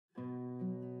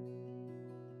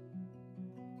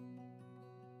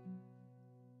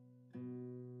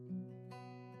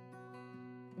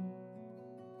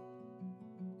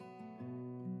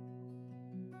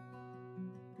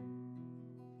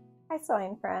Hi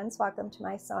sewing friends, welcome to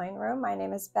my sewing room. My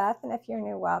name is Beth, and if you're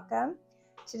new, welcome.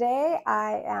 Today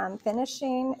I am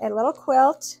finishing a little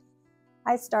quilt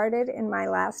I started in my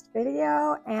last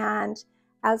video, and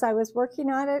as I was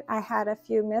working on it I had a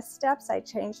few missteps. I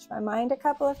changed my mind a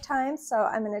couple of times, so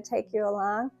I'm going to take you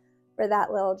along for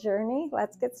that little journey.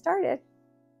 Let's get started.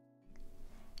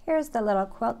 Here's the little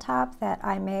quilt top that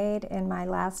I made in my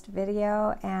last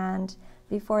video, and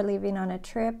before leaving on a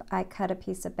trip, I cut a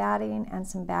piece of batting and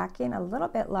some backing a little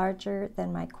bit larger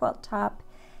than my quilt top,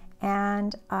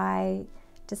 and I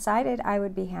decided I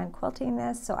would be hand quilting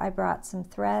this, so I brought some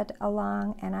thread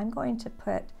along, and I'm going to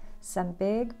put some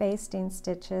big basting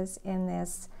stitches in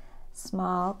this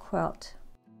small quilt.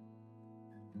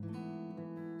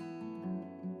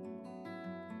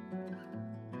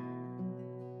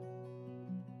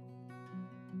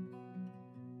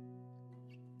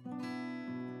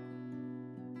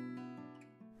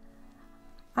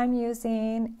 I'm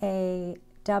using a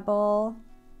double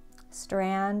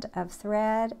strand of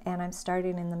thread, and I'm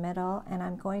starting in the middle, and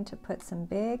I'm going to put some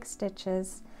big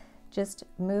stitches just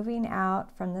moving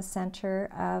out from the center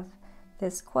of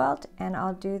this quilt, and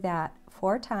I'll do that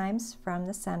 4 times from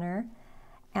the center,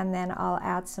 and then I'll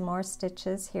add some more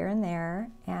stitches here and there.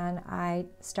 And I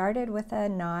started with a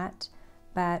knot,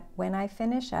 but when I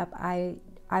finish up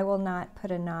I will not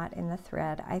put a knot in the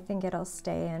thread. I think it'll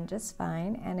stay in just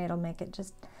fine, and it'll make it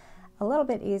just a little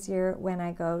bit easier when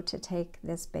I go to take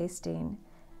this basting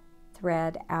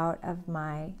thread out of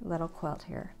my little quilt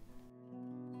here.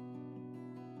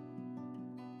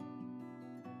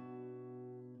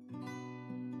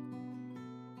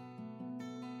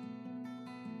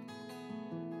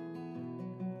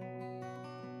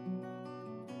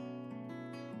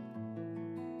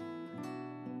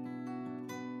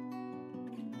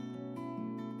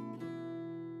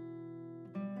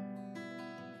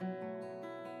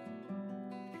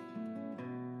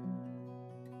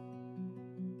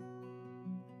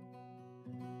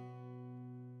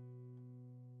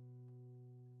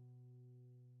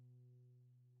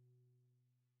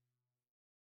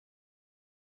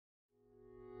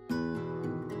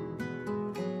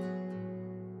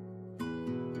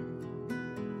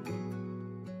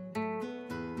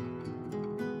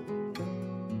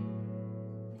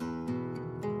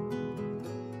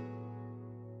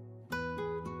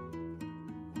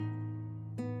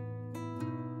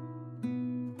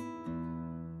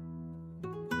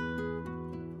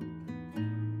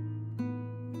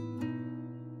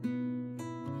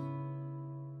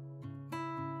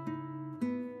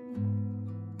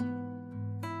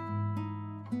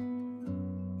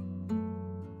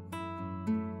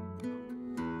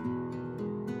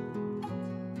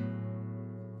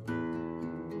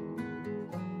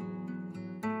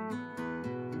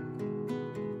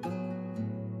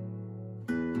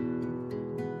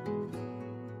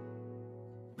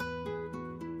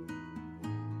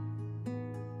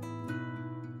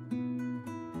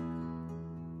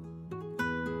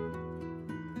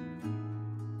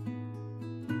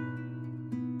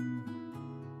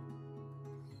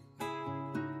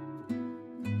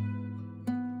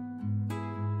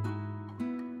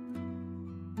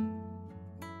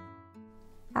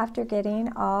 After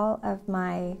getting all of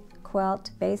my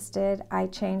quilt basted, I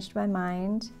changed my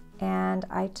mind and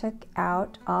I took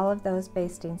out all of those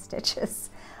basting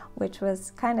stitches, which was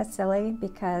kind of silly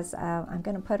because I'm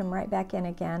going to put them right back in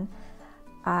again.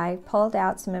 I pulled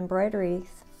out some embroidery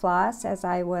floss as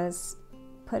I was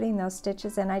putting those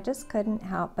stitches in. I just couldn't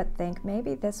help but think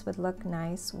maybe this would look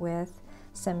nice with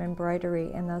some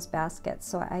embroidery in those baskets.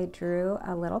 So I drew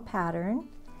a little pattern,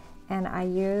 and I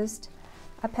used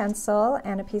a pencil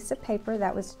and a piece of paper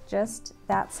that was just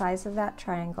that size of that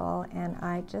triangle, and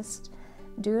I just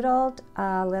doodled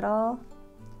a little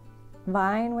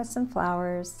vine with some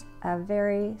flowers, a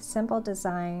very simple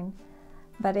design,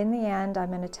 but in the end, I'm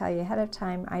going to tell you ahead of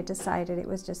time, I decided it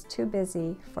was just too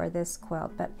busy for this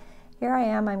quilt. But here I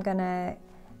am, I'm going to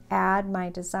add my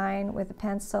design with a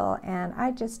pencil, and I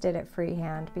just did it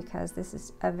freehand because this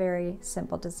is a very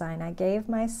simple design. I gave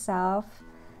myself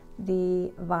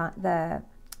the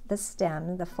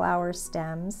stem, the flower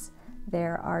stems.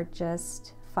 There are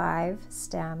just 5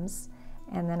 stems,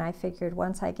 and then I figured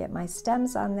once I get my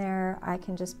stems on there, I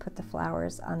can just put the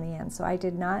flowers on the end. So I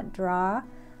did not draw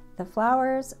the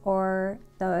flowers or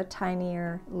the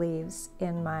tinier leaves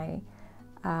in my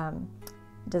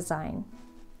design.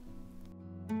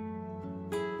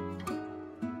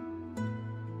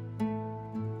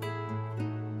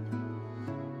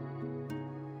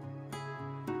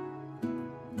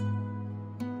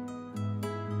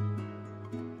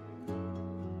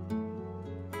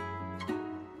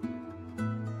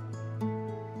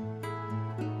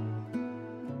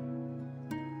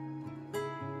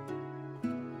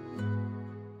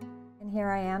 here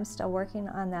I am still working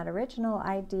on that original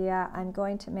idea. I'm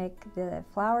going to make the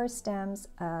flower stems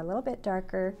a little bit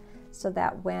darker so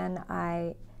that when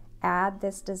I add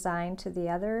this design to the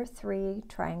other 3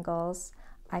 triangles,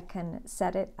 I can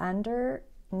set it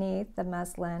underneath the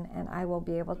muslin and I will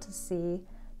be able to see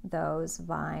those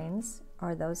vines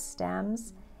or those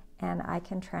stems, and I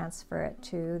can transfer it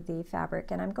to the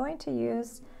fabric. And I'm going to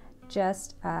use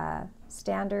just a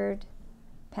standard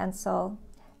pencil.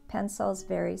 Pencil's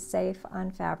very safe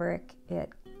on fabric. It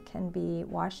can be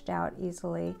washed out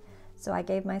easily. So I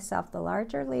gave myself the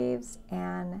larger leaves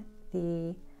and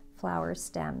the flower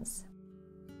stems.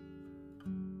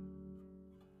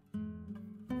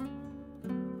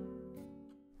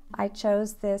 I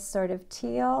chose this sort of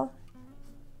teal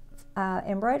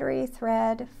embroidery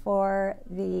thread for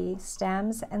the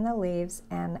stems and the leaves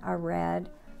and a red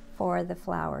for the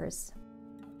flowers.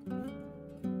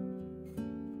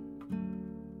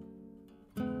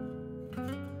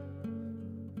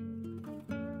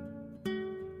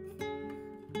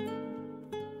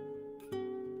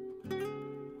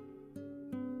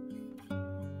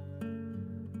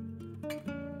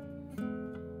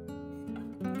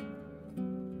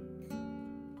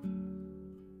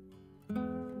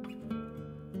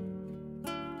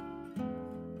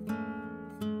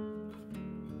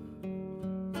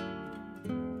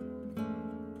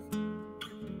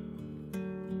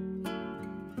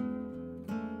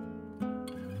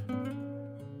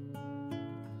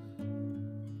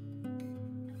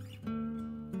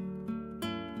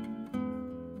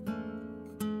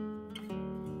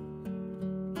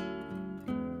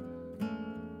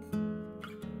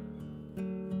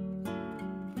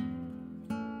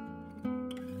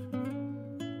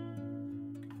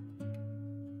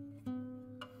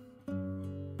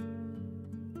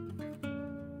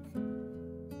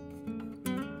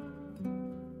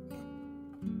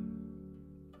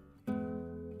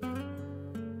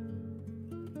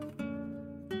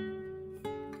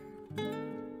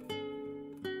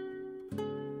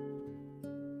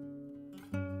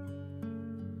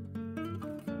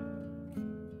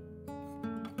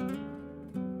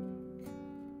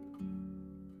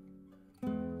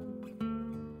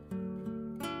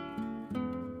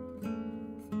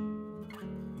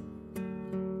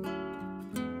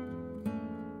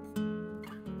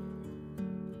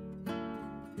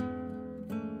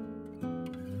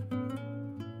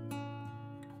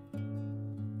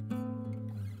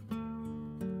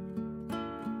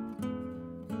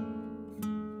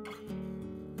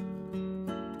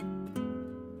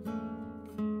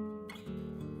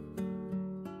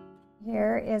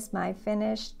 Here is my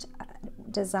finished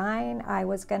design. I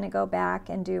was going to go back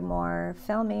and do more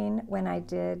filming when I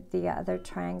did the other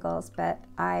triangles, but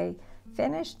I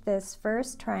finished this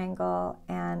first triangle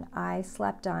and I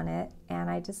slept on it, and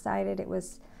I decided it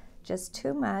was just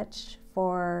too much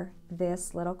for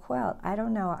this little quilt. I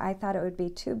don't know, I thought it would be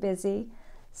too busy.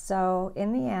 So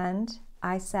in the end,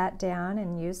 I sat down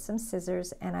and used some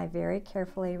scissors and I very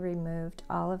carefully removed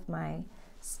all of my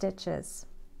stitches.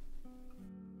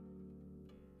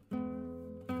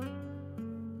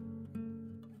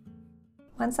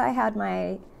 Once I had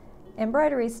my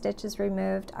embroidery stitches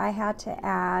removed, I had to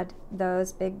add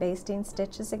those big basting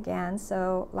stitches again.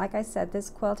 So like I said,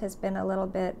 this quilt has been a little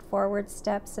bit forward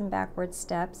steps and backward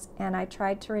steps, and I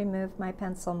tried to remove my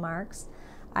pencil marks.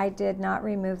 I did not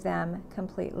remove them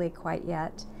completely quite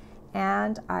yet.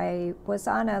 And I was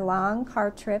on a long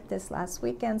car trip this last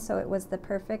weekend, so it was the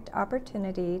perfect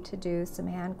opportunity to do some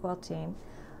hand quilting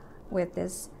with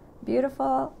this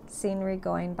beautiful scenery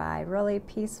going by. Really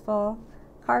peaceful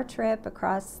car trip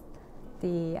across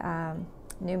the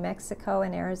New Mexico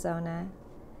and Arizona,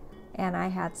 and I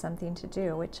had something to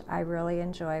do, which I really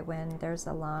enjoy when there's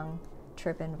a long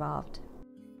trip involved.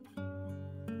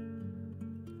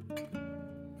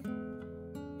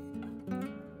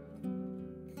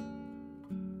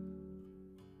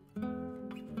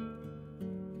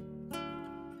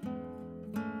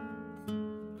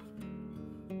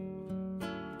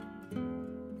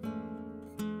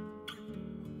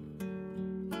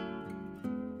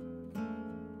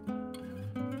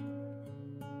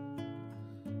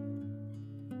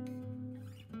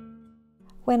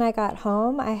 When I got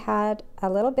home, I had a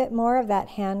little bit more of that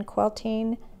hand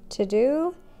quilting to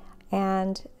do,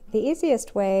 and the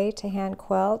easiest way to hand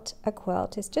quilt a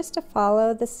quilt is just to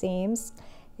follow the seams.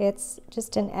 It's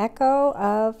just an echo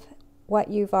of what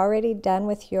you've already done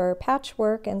with your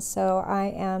patchwork, and so I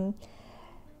am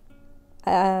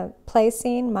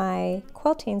placing my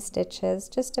quilting stitches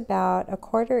just about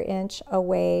 1/4 inch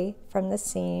away from the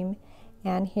seam,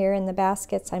 and here in the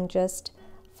baskets I'm just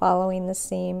following the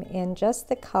seam in just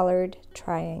the colored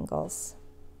triangles.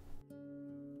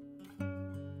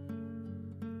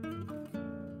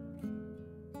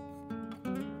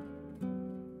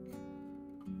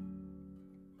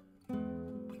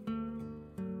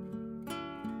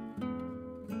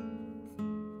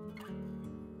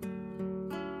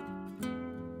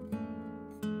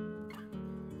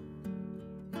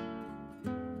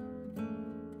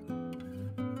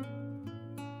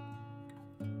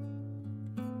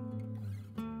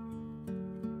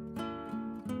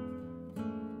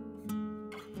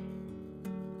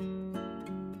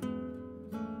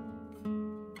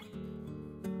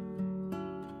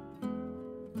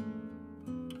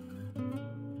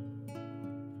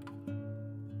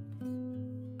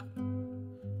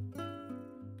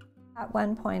 At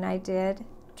one point I did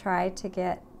try to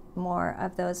get more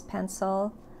of those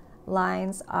pencil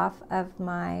lines off of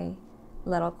my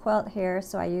little quilt here,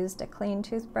 so I used a clean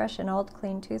toothbrush, an old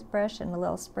clean toothbrush, and a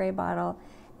little spray bottle,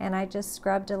 and I just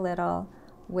scrubbed a little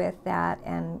with that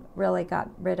and really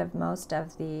got rid of most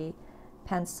of the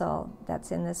pencil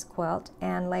that's in this quilt.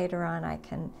 And later on I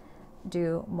can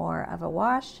do more of a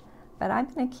wash, but I'm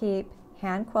going to keep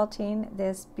hand quilting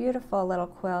this beautiful little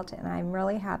quilt, and I'm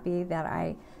really happy that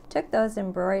I took those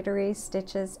embroidery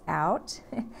stitches out.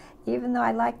 Even though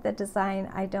I like the design,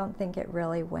 I don't think it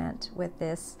really went with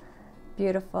this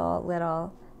beautiful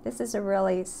little, this is a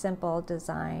really simple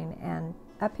design and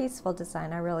a peaceful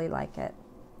design. I really like it.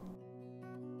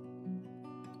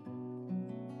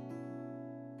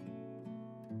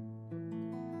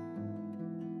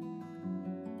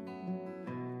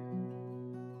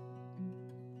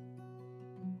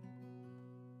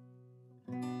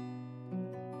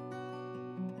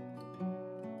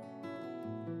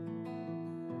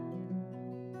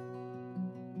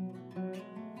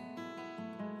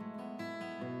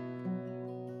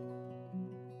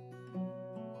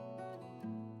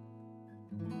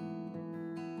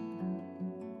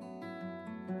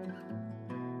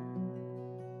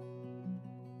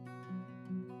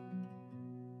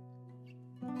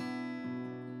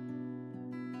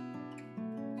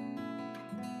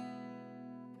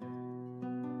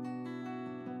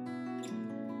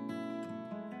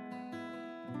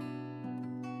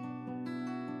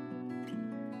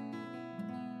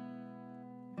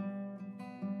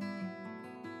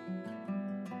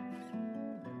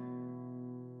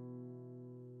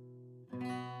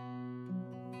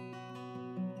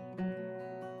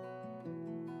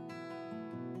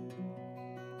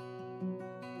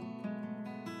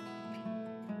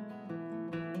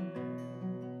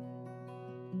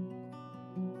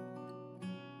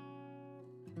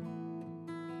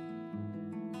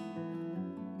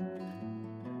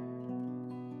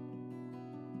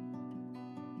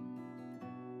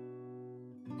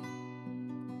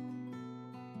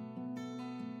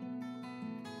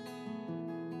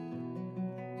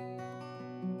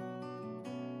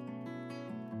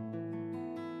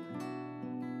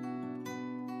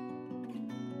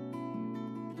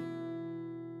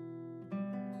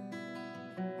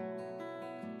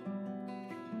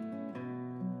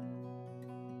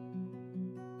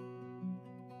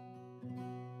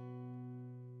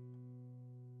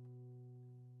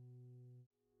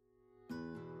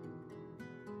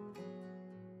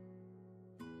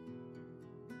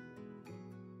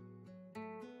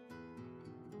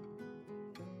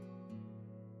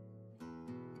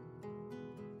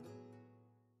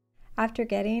 After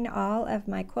getting all of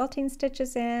my quilting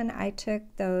stitches in, I took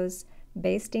those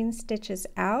basting stitches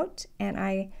out and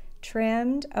I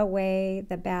trimmed away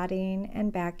the batting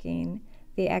and backing,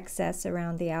 the excess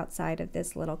around the outside of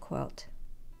this little quilt.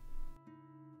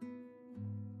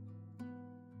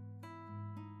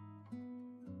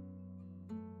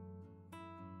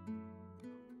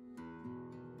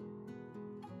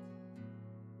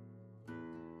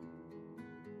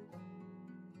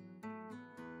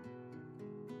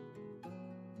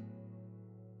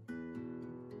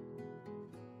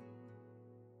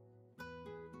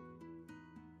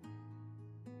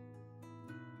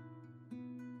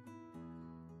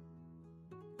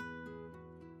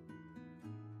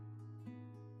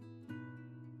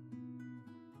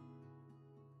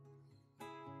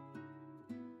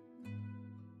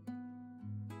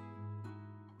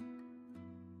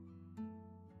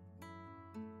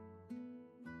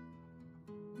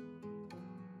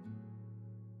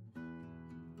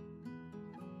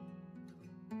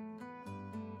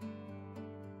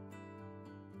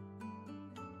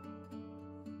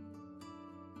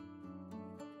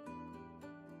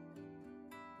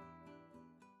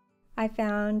 I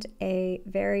found a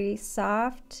very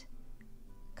soft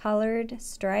colored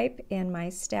stripe in my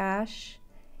stash,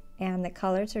 and the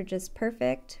colors are just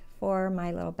perfect for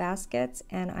my little baskets,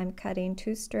 and I'm cutting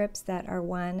 2 strips that are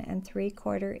 1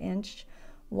 3/4 inch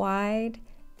wide.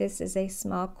 This is a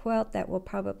small quilt that will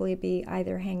probably be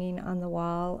either hanging on the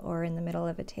wall or in the middle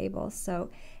of a table, so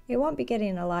it won't be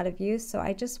getting a lot of use. So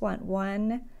I just want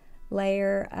 1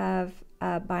 layer of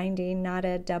binding, not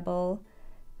a double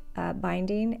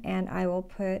binding, and I will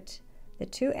put the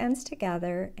 2 ends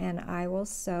together and I will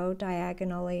sew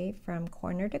diagonally from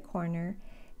corner to corner,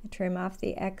 trim off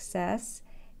the excess,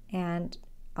 and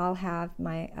I'll have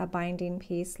a binding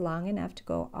piece long enough to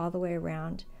go all the way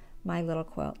around my little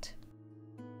quilt.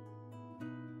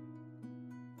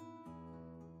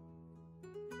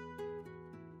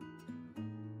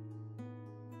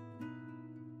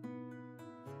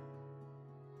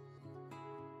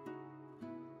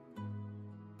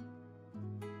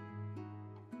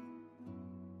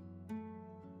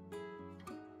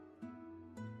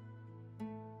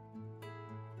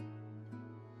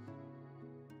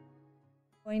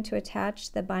 I'm going to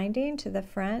attach the binding to the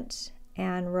front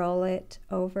and roll it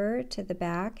over to the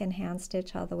back and hand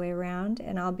stitch all the way around,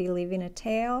 and I'll be leaving a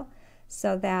tail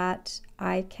so that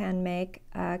I can make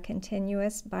a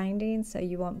continuous binding so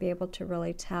you won't be able to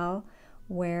really tell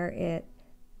where it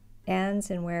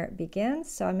ends and where it begins.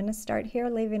 So I'm going to start here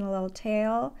leaving a little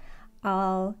tail.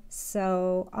 I'll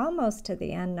sew almost to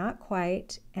the end, not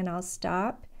quite, and I'll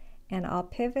stop and I'll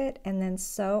pivot and then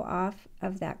sew off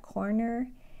of that corner,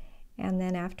 and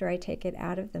then after I take it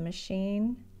out of the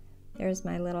machine, there's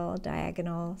my little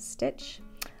diagonal stitch.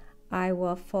 I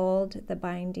will fold the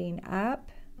binding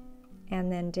up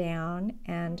and then down,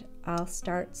 and I'll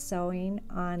start sewing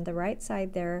on the right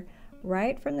side there,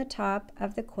 right from the top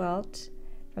of the quilt,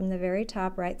 from the very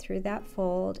top right through that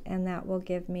fold, and that will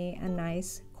give me a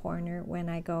nice corner when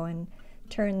I go and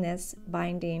turn this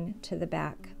binding to the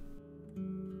back.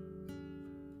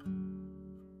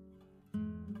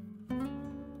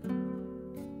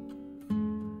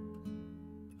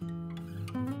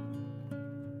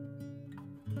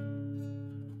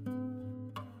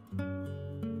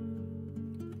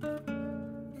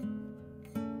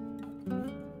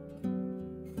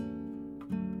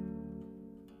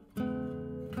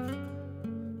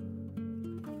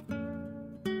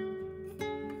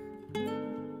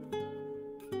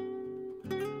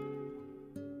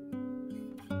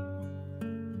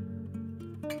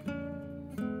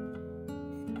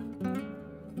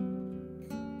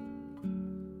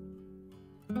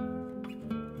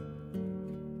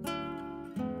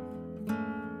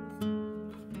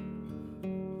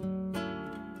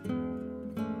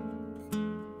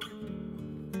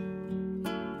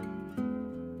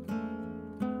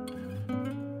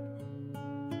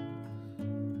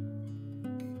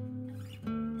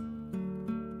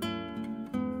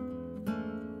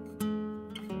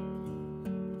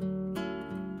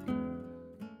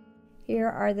 Here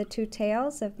are the two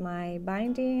tails of my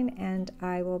binding, and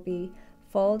I will be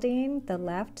folding the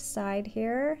left side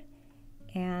here,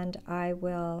 and I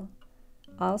will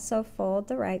also fold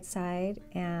the right side,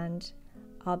 and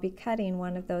I'll be cutting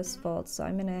one of those folds. So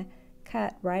I'm going to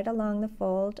cut right along the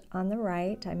fold on the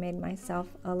right. I made myself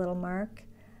a little mark,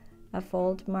 a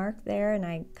fold mark there, and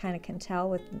I kind of can tell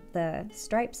with the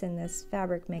stripes in this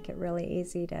fabric make it really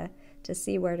easy to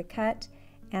see where to cut.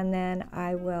 And then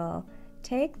I will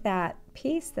take that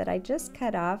piece that I just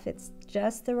cut off, it's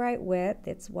just the right width,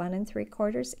 it's 1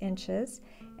 3/4 inches,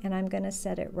 and I'm going to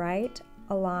set it right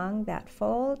along that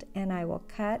fold, and I will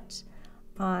cut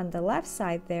on the left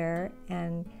side there.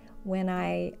 And when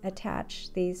I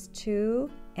attach these two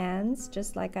ends,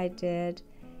 just like I did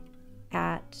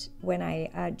when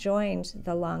I joined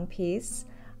the long piece,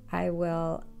 it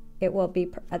will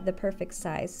be the perfect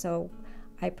size. So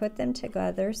I put them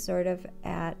together sort of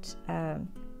at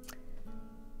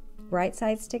right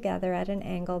sides together at an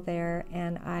angle there,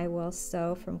 and I will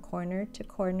sew from corner to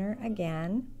corner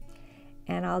again,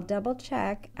 and I'll double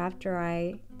check after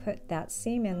I put that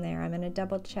seam in there. I'm going to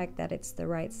double check that it's the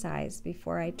right size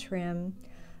before I trim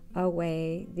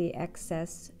away the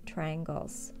excess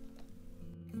triangles.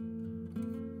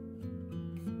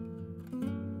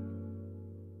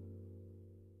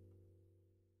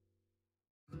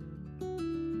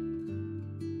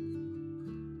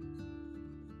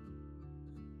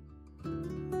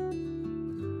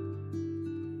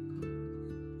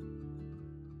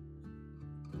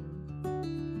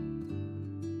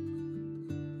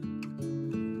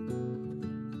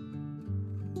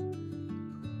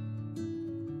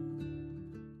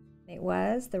 It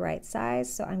was the right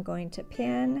size, so I'm going to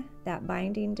pin that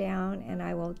binding down, and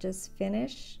I will just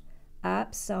finish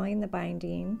up sewing the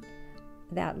binding,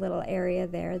 that little area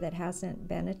there that hasn't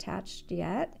been attached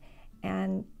yet.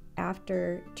 And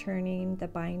after turning the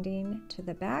binding to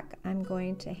the back, I'm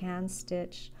going to hand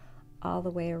stitch all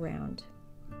the way around.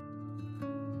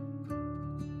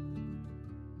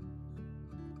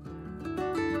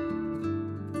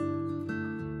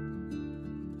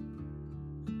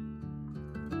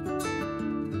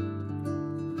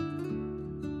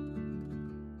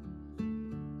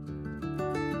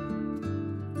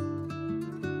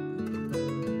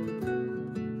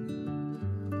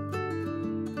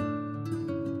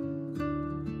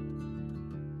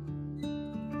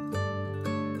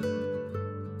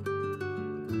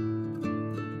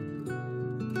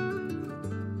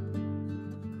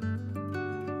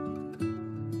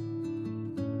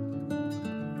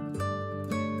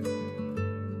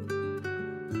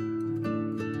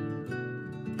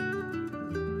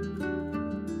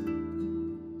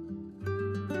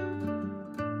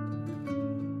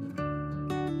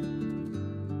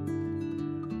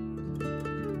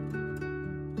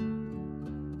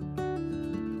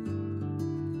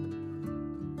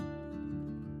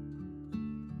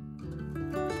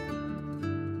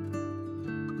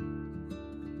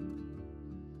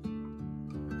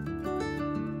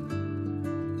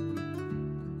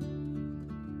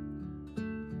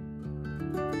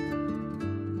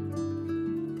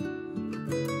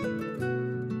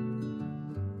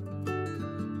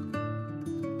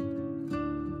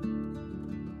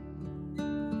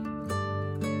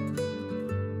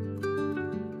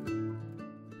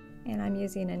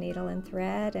 using a needle and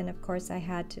thread, and of course I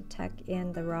had to tuck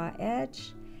in the raw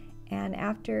edge. And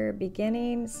after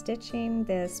beginning stitching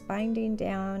this binding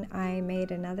down, I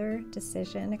made another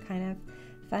decision. Kind of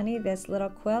funny, this little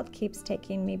quilt keeps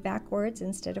taking me backwards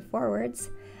instead of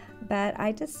forwards, but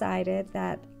I decided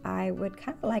that I would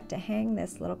kind of like to hang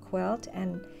this little quilt,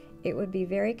 and it would be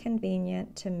very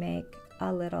convenient to make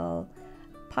a little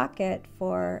pocket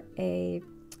for a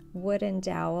wooden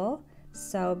dowel.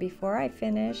 So before I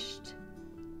finished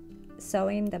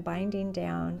sewing the binding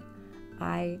down,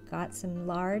 I got some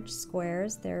large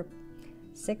squares. They're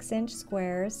 6-inch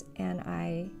squares, and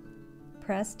I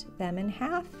pressed them in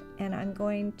half, and I'm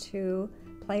going to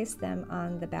place them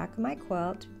on the back of my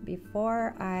quilt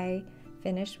before I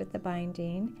finish with the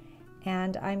binding.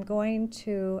 And I'm going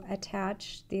to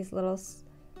attach these little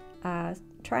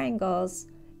triangles,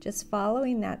 just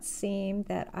following that seam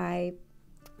that I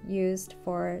used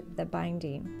for the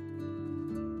binding.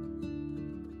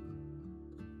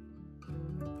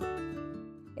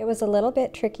 It was a little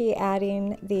bit tricky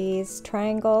adding these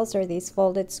triangles or these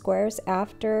folded squares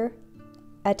after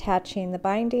attaching the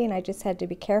binding. I just had to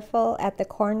be careful at the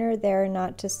corner there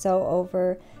not to sew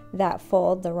over that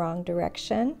fold the wrong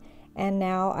direction. And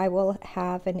now I will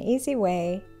have an easy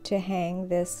way to hang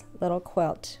this little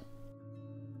quilt.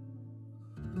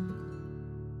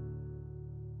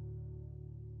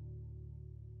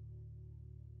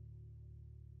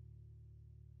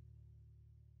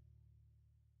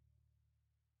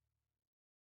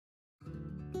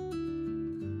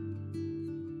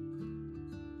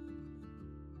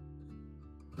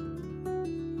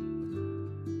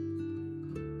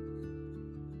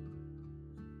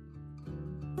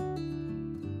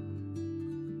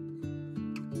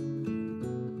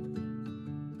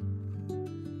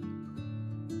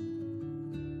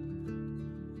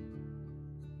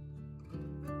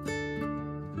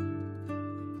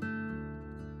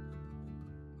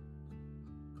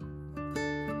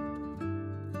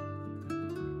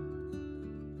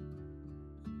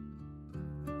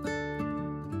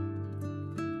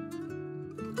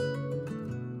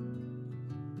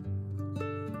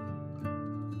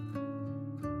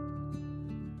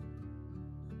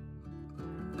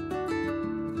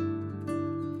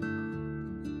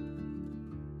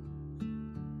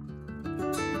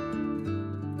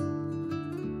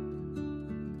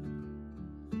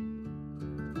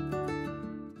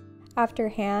 After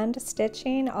hand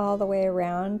stitching all the way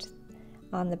around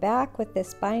on the back with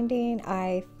this binding,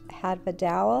 I have a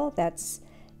dowel that's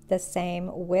the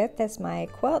same width as my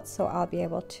quilt, so I'll be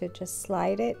able to just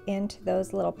slide it into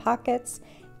those little pockets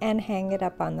and hang it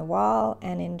up on the wall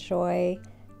and enjoy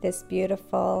this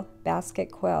beautiful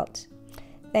basket quilt.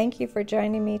 Thank you for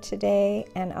joining me today,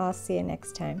 and I'll see you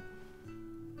next time.